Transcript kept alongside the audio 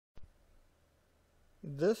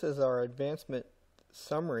This is our advancement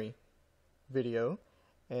summary video,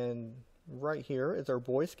 and right here is our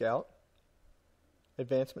Boy Scout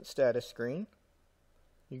advancement status screen.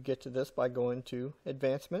 You get to this by going to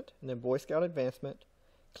advancement and then Boy Scout advancement,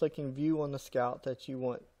 clicking view on the scout that you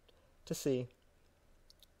want to see,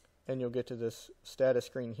 and you'll get to this status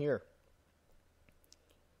screen here.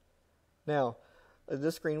 Now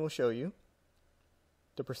this screen will show you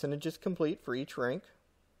the percentages complete for each rank,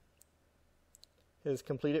 his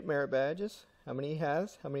completed merit badges, how many he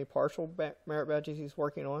has, how many partial merit badges he's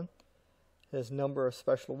working on, his number of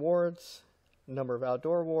special awards, number of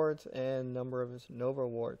outdoor awards, and number of his NOVA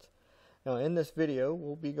awards. Now in this video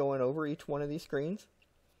we'll be going over each one of these screens.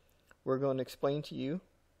 We're going to explain to you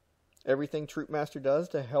everything Troopmaster does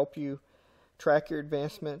to help you track your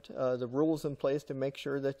advancement, the rules in place to make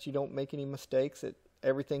sure that you don't make any mistakes, that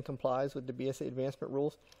everything complies with the BSA advancement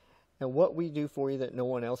rules, and what we do for you that no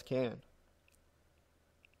one else can.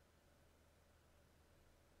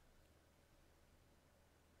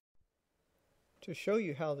 To show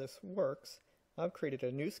you how this works, I've created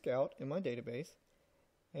a new scout in my database,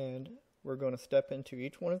 and we're going to step into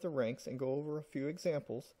each one of the ranks and go over a few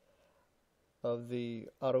examples of the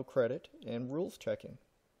auto credit and rules checking.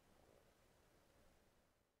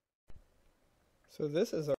 So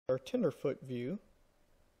this is our tenderfoot view,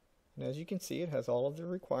 and as you can see it has all of the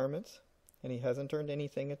requirements, and he hasn't earned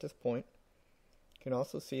anything at this point. You can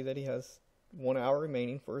also see that he has 1 hour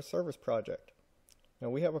remaining for his service project. Now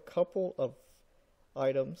we have a couple of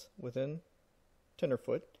items within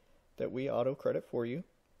Tenderfoot that we auto credit for you,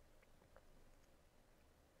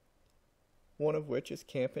 one of which is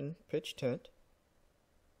camp and pitch tent,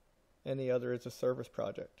 and the other is a service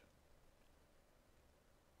project.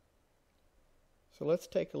 So let's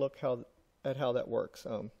take a look at how that works.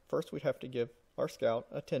 First we'd have to give our scout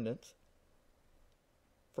attendance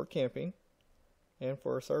for camping and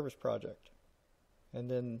for a service project, and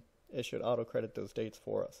then it should auto credit those dates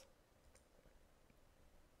for us.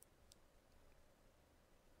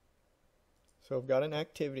 So I've got an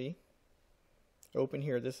activity open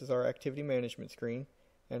here. This is our activity management screen,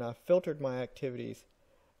 and I've filtered my activities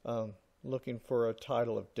looking for a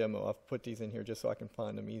title of demo. I've put these in here just so I can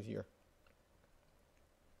find them easier.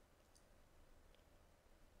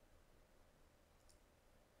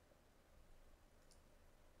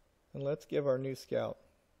 And let's give our new scout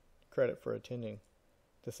credit for attending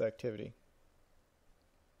this activity.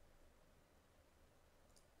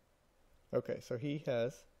 Okay, so he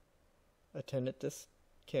has attended this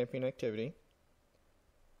camping activity,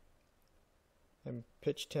 and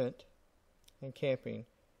pitch tent and camping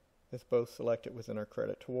is both selected within our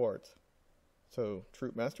credit towards. So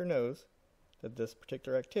Troopmaster knows that this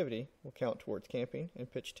particular activity will count towards camping and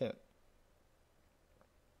pitch tent.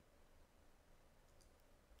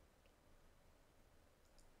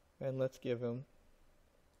 And let's give him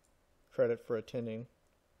credit for attending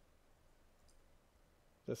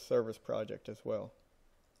this service project as well.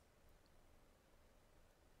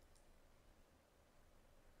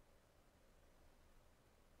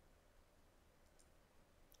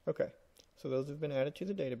 Okay, so those have been added to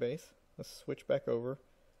the database. Let's switch back over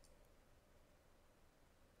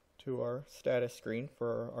to our status screen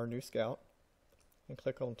for our new scout and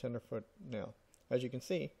click on Tenderfoot now. As you can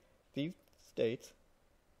see, these dates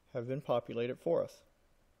have been populated for us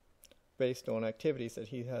based on activities that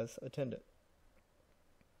he has attended.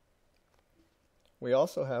 We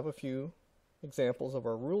also have a few examples of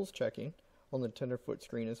our rules checking on the Tenderfoot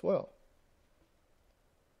screen as well.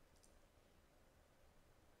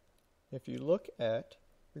 If you look at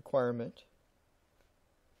requirement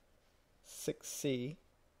 6C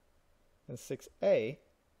and 6A,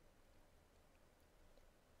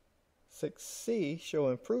 6C, show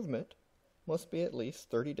improvement, must be at least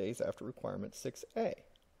 30 days after requirement 6A.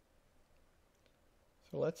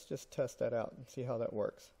 So let's just test that out and see how that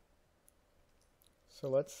works. So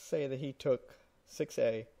let's say that he took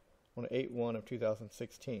 6A on 8/1 of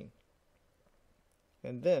 2016.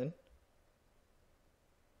 And then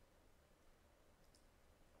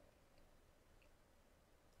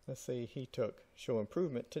let's say he took show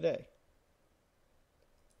improvement today.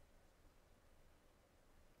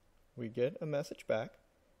 We get a message back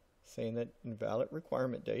saying that invalid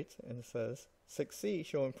requirement dates, and it says 6C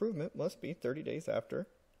show improvement must be 30 days after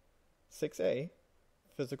 6A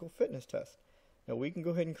physical fitness test. Now we can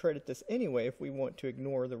go ahead and credit this anyway if we want to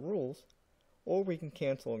ignore the rules, or we can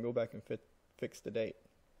cancel and go back and fix the date.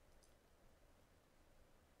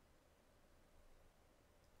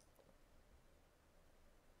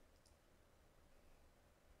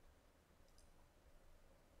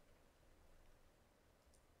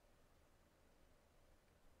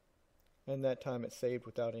 and that time it's saved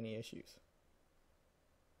without any issues.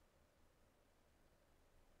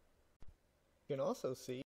 You can also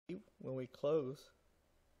see when we close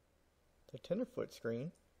the tenderfoot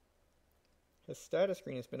screen, his status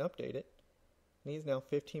screen has been updated, and he's now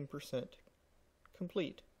 15%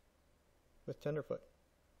 complete with tenderfoot.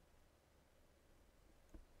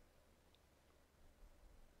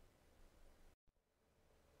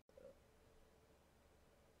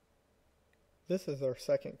 This is our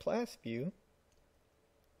second class view,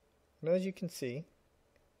 and as you can see,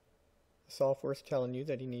 the software is telling you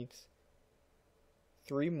that he needs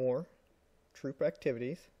 3 more troop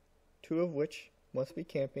activities, 2 of which must be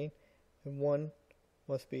camping and 1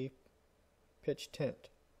 must be pitch tent.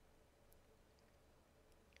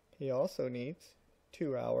 He also needs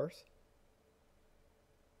 2 hours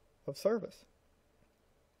of service.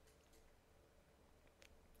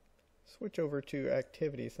 Switch over to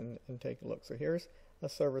activities and take a look. So here's a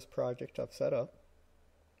service project I've set up.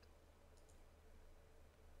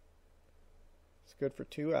 It's good for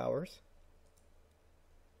 2 hours.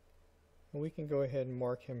 And we can go ahead and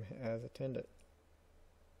mark him as attended.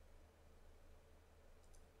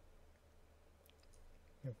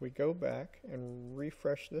 If we go back and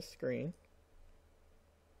refresh this screen,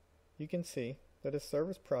 you can see that his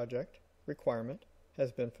service project requirement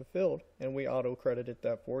has been fulfilled, and we auto-credited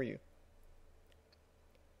that for you.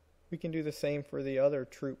 We can do the same for the other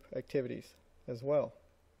troop activities as well.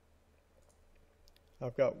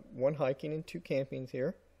 I've got 1 hiking and 2 campings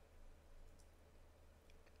here.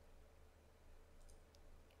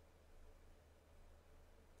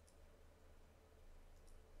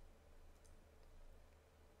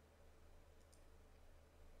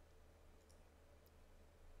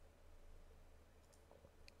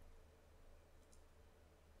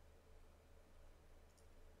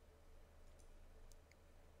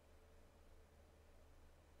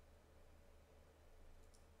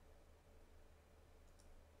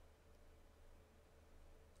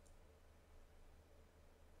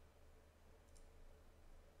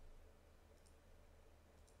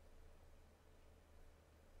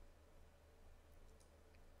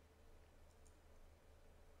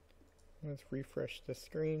 Let's refresh the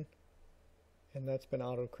screen, and that's been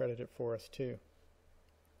auto-credited for us too.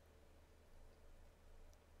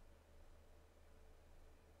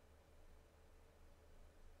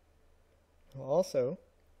 Also,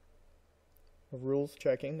 rules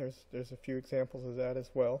checking, there's a few examples of that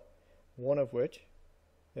as well, one of which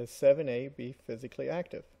is 7A, be physically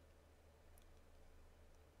active.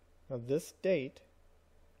 Now this date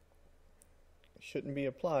shouldn't be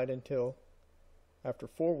applied until after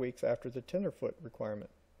 4 weeks after the tenderfoot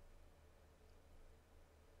requirement.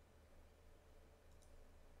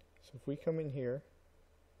 So if we come in here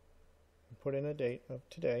and put in a date of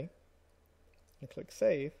today and click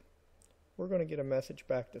save, we're going to get a message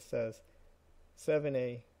back that says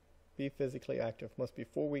 7A, be physically active, must be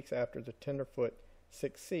 4 weeks after the tenderfoot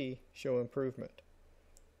 6C, show improvement.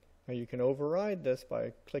 Now you can override this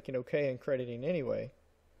by clicking OK and crediting anyway,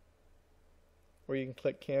 or you can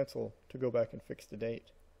click cancel to go back and fix the date.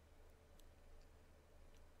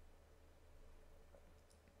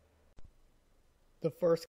 The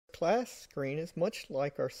first class screen is much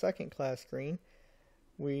like our second class screen.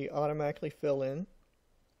 We automatically fill in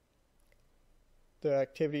the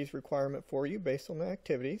activities requirement for you based on the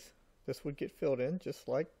activities. This would get filled in just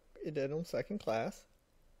like it did on second class,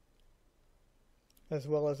 as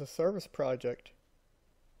well as a service project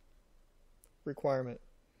requirement.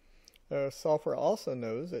 The software also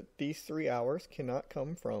knows that these 3 hours cannot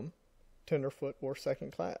come from tenderfoot or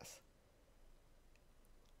second class.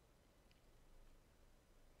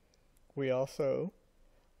 We also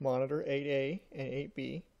monitor 8A and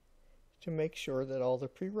 8B to make sure that all the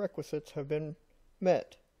prerequisites have been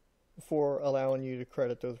met before allowing you to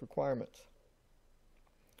credit those requirements.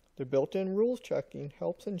 The built-in rules checking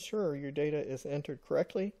helps ensure your data is entered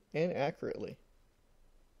correctly and accurately.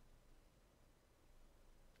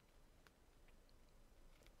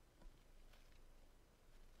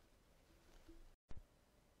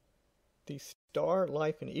 The Star,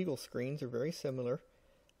 Life, and Eagle screens are very similar.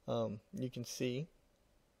 You can see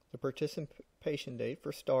the participation date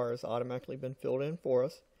for Star has automatically been filled in for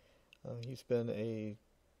us. He's been a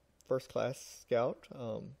first class scout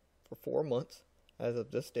for 4 months as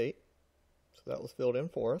of this date, so that was filled in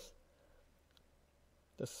for us.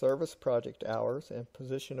 The service project hours and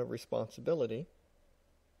position of responsibility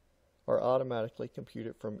are automatically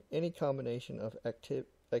computed from any combination of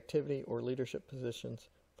activity or leadership positions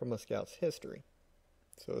from a scout's history.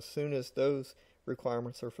 So as soon as those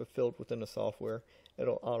requirements are fulfilled within the software,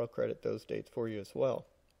 it'll auto-credit those dates for you as well.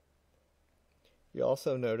 You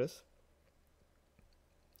also notice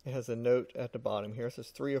it has a note at the bottom here. It says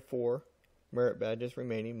 3 of 4 merit badges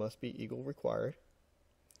remaining must be Eagle required.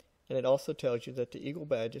 And it also tells you that the Eagle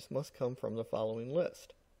badges must come from the following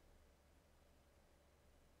list.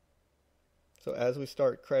 So as we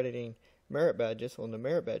start crediting merit badges on the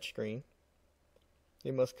merit badge screen,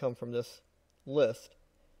 they must come from this list,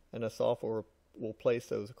 and the software will place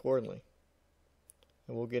those accordingly.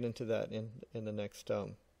 And we'll get into that in the next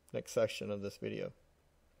section of this video.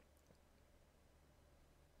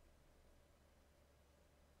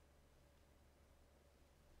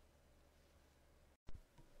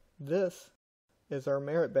 This is our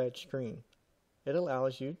merit badge screen. It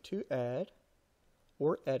allows you to add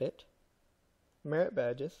or edit merit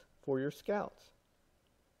badges for your scouts.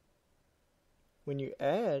 When you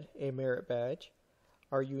add a merit badge,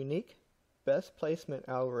 our unique best placement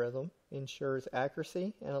algorithm ensures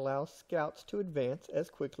accuracy and allows scouts to advance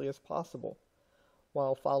as quickly as possible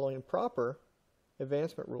while following proper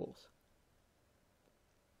advancement rules.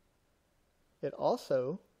 It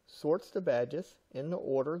also sorts the badges in the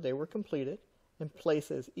order they were completed and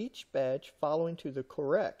places each badge following to the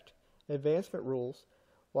correct advancement rules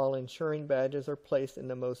while ensuring badges are placed in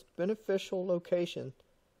the most beneficial location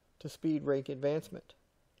to speed rank advancement.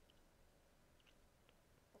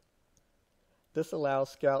 This allows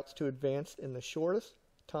scouts to advance in the shortest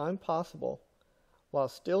time possible while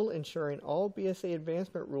still ensuring all BSA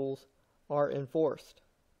advancement rules are enforced.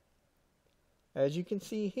 As you can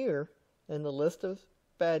see here in the list of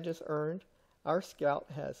badges earned, our scout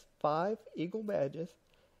has 5 Eagle badges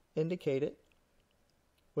indicated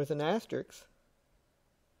with an asterisk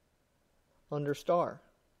under star.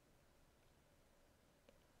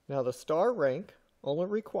 Now the star rank only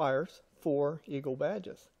requires 4 Eagle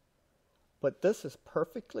badges, but this is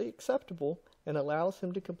perfectly acceptable and allows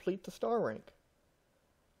him to complete the star rank.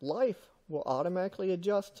 Life will automatically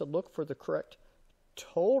adjust to look for the correct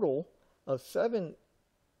total of 7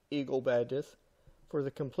 Eagle badges for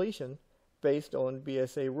the completion based on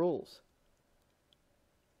BSA rules.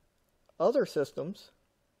 Other systems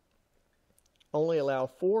only allow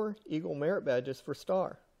 4 Eagle merit badges for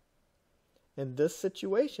star. In this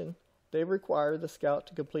situation, they require the scout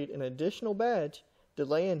to complete an additional badge,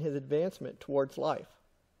 delaying his advancement towards life.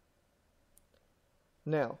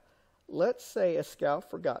 Now, let's say a scout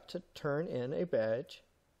forgot to turn in a badge,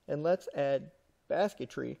 and let's add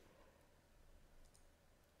basketry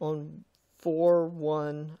on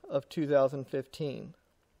 4/1 of 2015.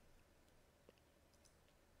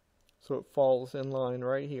 So it falls in line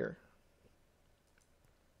right here.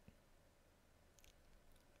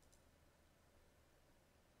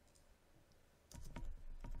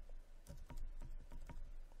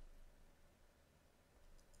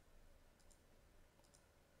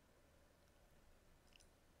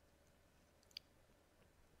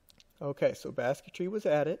 Okay, so basketry was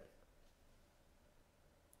added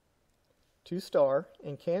to star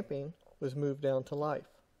and camping was moved down to life.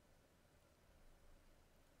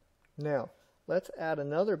 Now, let's add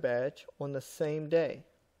another badge on the same day.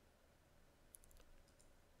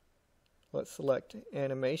 Let's select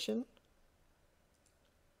animation.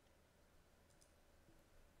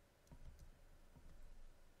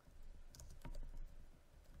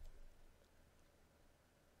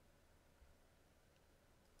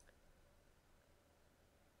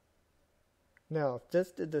 Now, if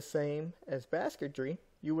this did the same as basketry,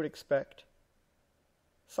 you would expect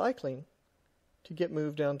cycling to get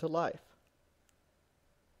moved down to life,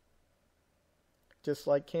 just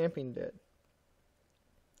like camping did.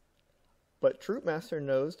 But Troopmaster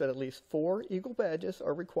knows that at least 4 Eagle badges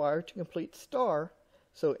are required to complete star,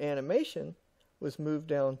 so animation was moved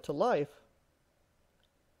down to life,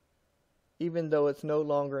 even though it's no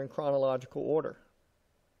longer in chronological order.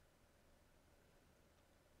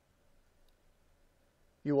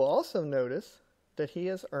 You will also notice that he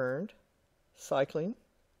has earned cycling,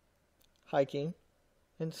 hiking,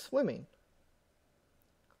 and swimming,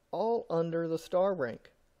 all under the star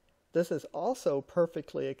rank. This is also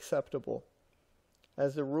perfectly acceptable,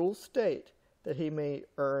 as the rules state that he may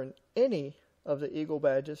earn any of the Eagle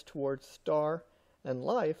badges towards star and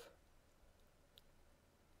life,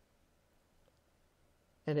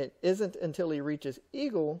 and it isn't until he reaches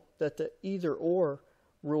Eagle that the either or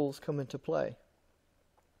rules come into play.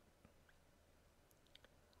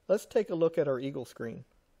 Let's take a look at our Eagle screen.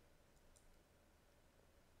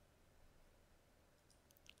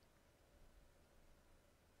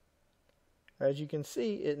 As you can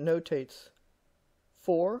see, it notates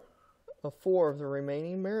 4 of the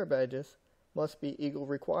remaining merit badges must be Eagle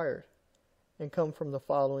required and come from the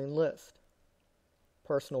following list: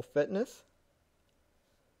 personal fitness,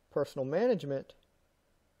 personal management,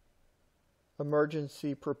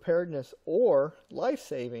 emergency preparedness or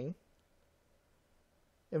life-saving,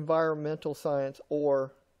 environmental science,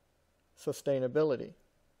 or sustainability.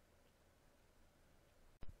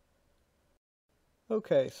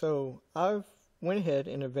 Okay, so I've went ahead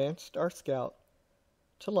and advanced our scout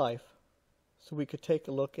to life so we could take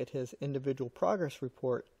a look at his individual progress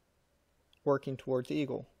report working towards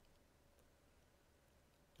Eagle.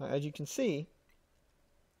 Now, as you can see,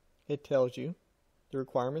 it tells you the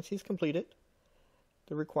requirements he's completed,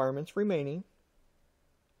 the requirements remaining,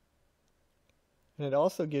 and it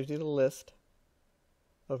also gives you the list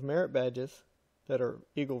of merit badges that are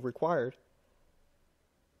Eagle required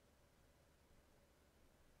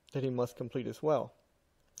that he must complete as well.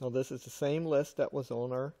 Now this is the same list that was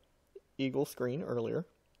on our Eagle screen earlier.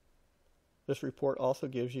 This report also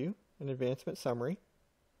gives you an advancement summary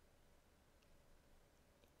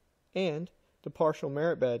and the partial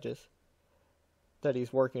merit badges that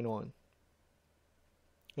he's working on,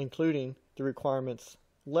 including the requirements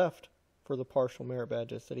left for the partial merit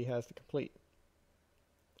badges that he has to complete.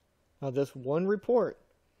 Now this one report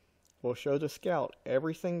will show the scout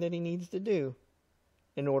everything that he needs to do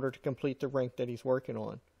in order to complete the rank that he's working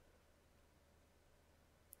on.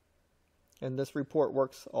 And this report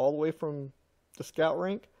works all the way from the scout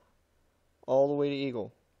rank all the way to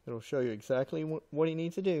Eagle. It'll show you exactly what he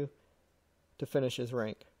needs to do to finish his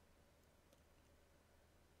rank.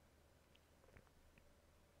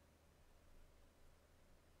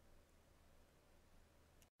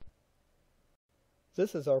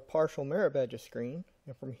 This is our partial merit badges screen,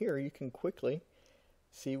 and from here you can quickly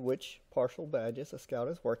see which partial badges a scout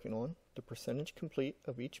is working on, the percentage complete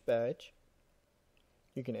of each badge.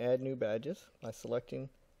 You can add new badges by selecting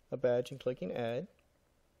a badge and clicking add.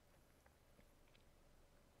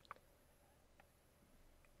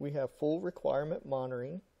 We have full requirement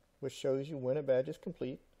monitoring, which shows you when a badge is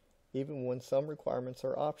complete, even when some requirements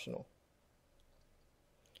are optional.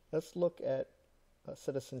 Let's look at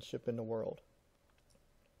citizenship in the world.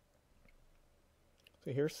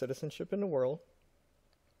 So here's citizenship in the world,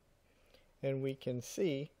 and we can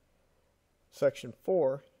see section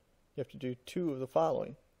 4, you have to do 2 of the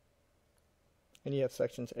following, and you have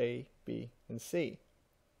sections A, B, and C.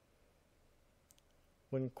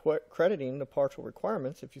 When crediting the partial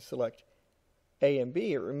requirements, if you select A and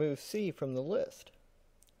B, it removes C from the list,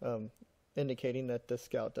 indicating that the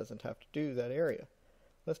scout doesn't have to do that area.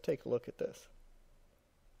 Let's take a look at this.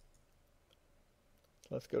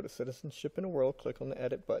 Let's go to Citizenship in the World, click on the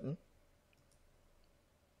Edit button.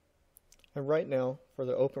 And right now, for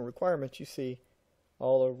the open requirements, you see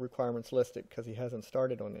all the requirements listed because he hasn't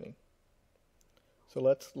started on any. So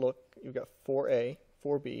let's look, you've got 4A,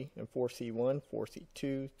 4B, and 4C1,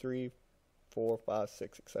 4C2, 3, 4, 5,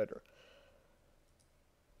 6, etc.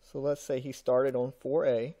 So let's say he started on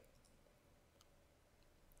 4A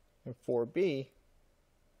and 4B,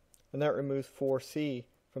 and that removes 4C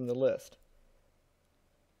from the list,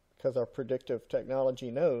 because our predictive technology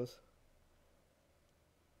knows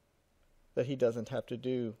that he doesn't have to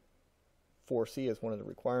do 4C as one of the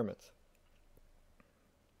requirements.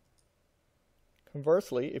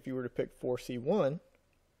 Conversely, if you were to pick 4C1,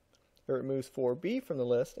 it removes 4B from the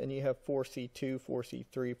list, and you have 4C2,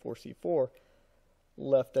 4C3, 4C4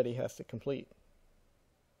 left that he has to complete.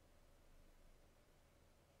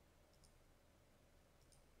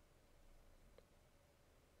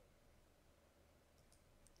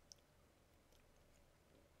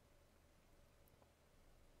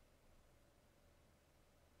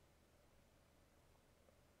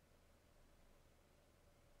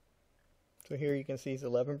 So here you can see he's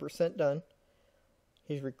 11% done.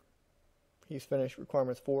 He's finished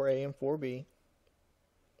requirements 4A and 4B.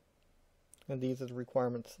 And these are the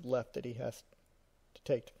requirements left that he has to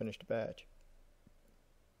take to finish the badge.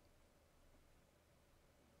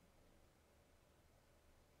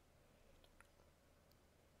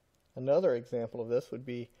 Another example of this would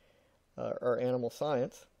be our animal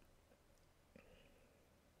science.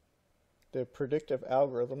 The predictive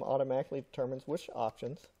algorithm automatically determines which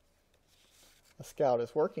options a scout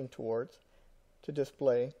is working towards to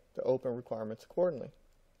display the open requirements accordingly.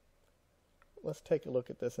 Let's take a look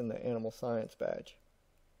at this in the animal science badge.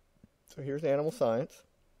 So here's animal science.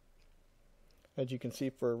 As you can see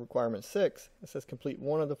for requirement 6, it says complete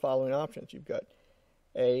one of the following options. You've got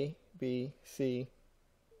A, B, C,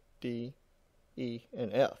 D, E,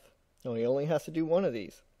 and F. Now he only has to do one of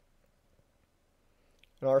these.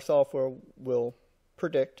 And our software will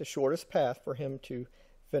predict the shortest path for him to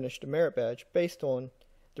finish the merit badge based on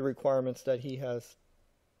the requirements that he has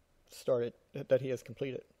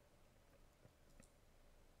completed.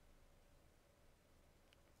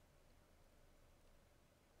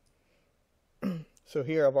 So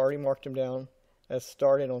here I've already marked him down as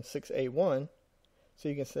started on 6A1. So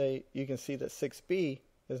you can see that 6B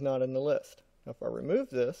is not in the list. Now if I remove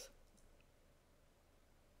this,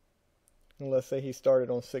 and let's say he started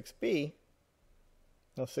on 6B,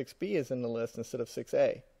 now 6B is in the list instead of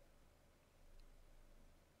 6A.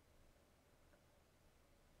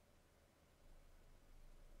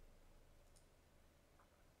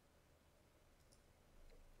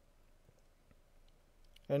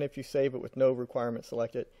 And if you save it with no requirement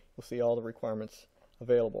selected, you'll see all the requirements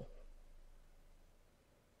available.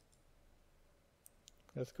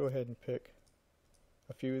 Let's go ahead and pick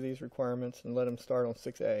a few of these requirements and let them start on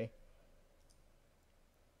 6A.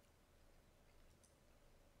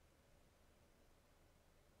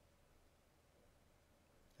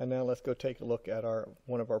 And now let's go take a look at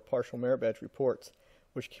one of our partial merit badge reports,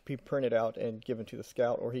 which can be printed out and given to the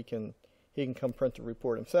scout, or he can come print the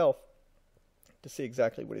report himself to see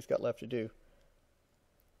exactly what he's got left to do.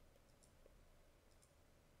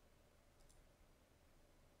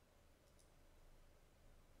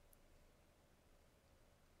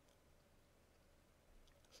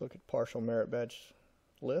 Let's look at partial merit badge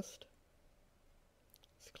list.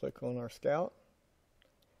 Let's click on our scout.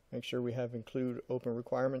 Make sure we have include open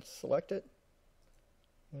requirements selected.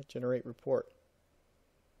 And generate report.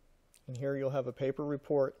 And here you'll have a paper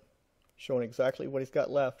report showing exactly what he's got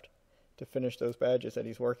left to finish those badges that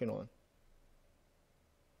he's working on.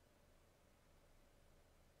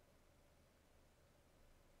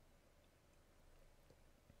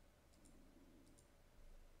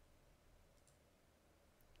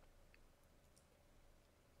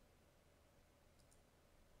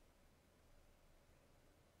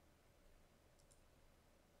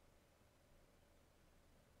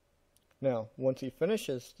 Now, once he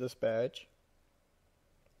finishes this badge,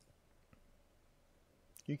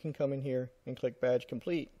 you can come in here and click Badge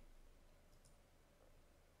Complete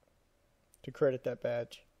to credit that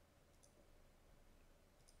badge.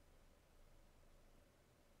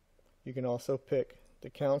 You can also pick the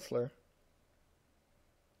counselor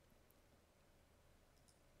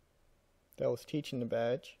that was teaching the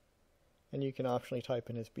badge, and you can optionally type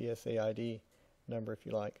in his BSA ID number if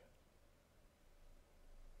you like.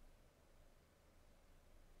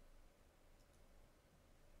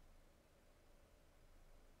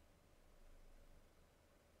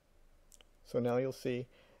 So now you'll see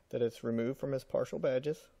that it's removed from his partial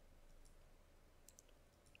badges,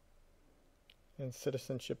 and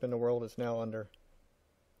citizenship in the world is now under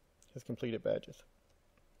his completed badges.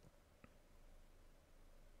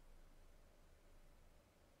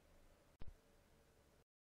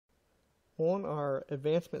 On our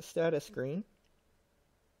advancement status screen,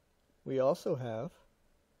 we also have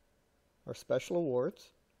our special awards.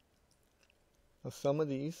 Now, some of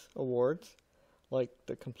these awards, like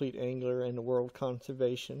the Complete Angler and the World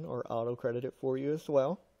Conservation, are auto-credited for you as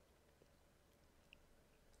well.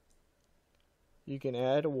 You can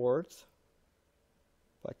add awards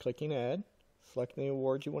by clicking Add, selecting the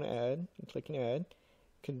awards you want to add, and clicking Add.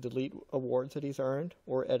 You can delete awards that he's earned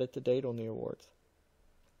or edit the date on the awards.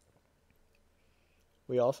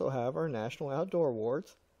 We also have our National Outdoor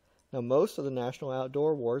Awards. Now, most of the National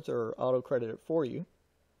Outdoor Awards are auto-credited for you.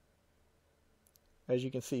 As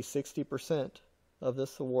you can see, 60% of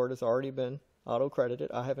this award has already been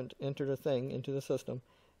auto-credited. I haven't entered a thing into the system.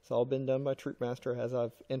 It's all been done by Troopmaster as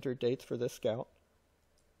I've entered dates for this scout.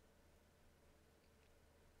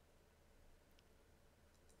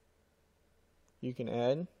 You can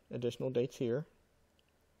add additional dates here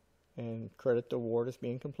and credit the award as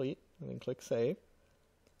being complete, and then click Save.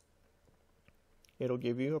 It'll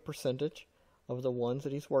give you a percentage of the ones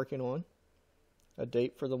that he's working on, a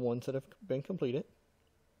date for the ones that have been completed.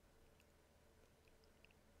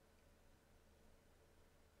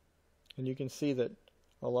 And you can see that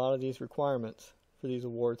a lot of these requirements for these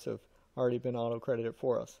awards have already been auto-credited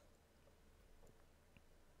for us.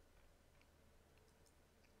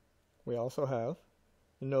 We also have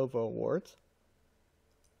the Nova Awards.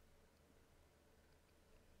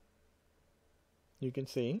 You can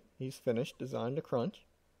see he's finished Design to Crunch,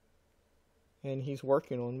 and he's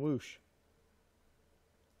working on Whoosh.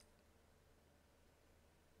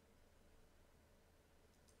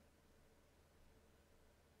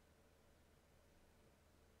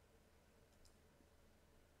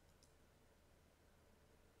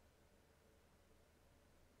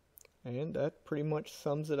 And that pretty much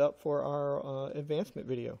sums it up for our advancement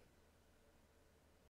video.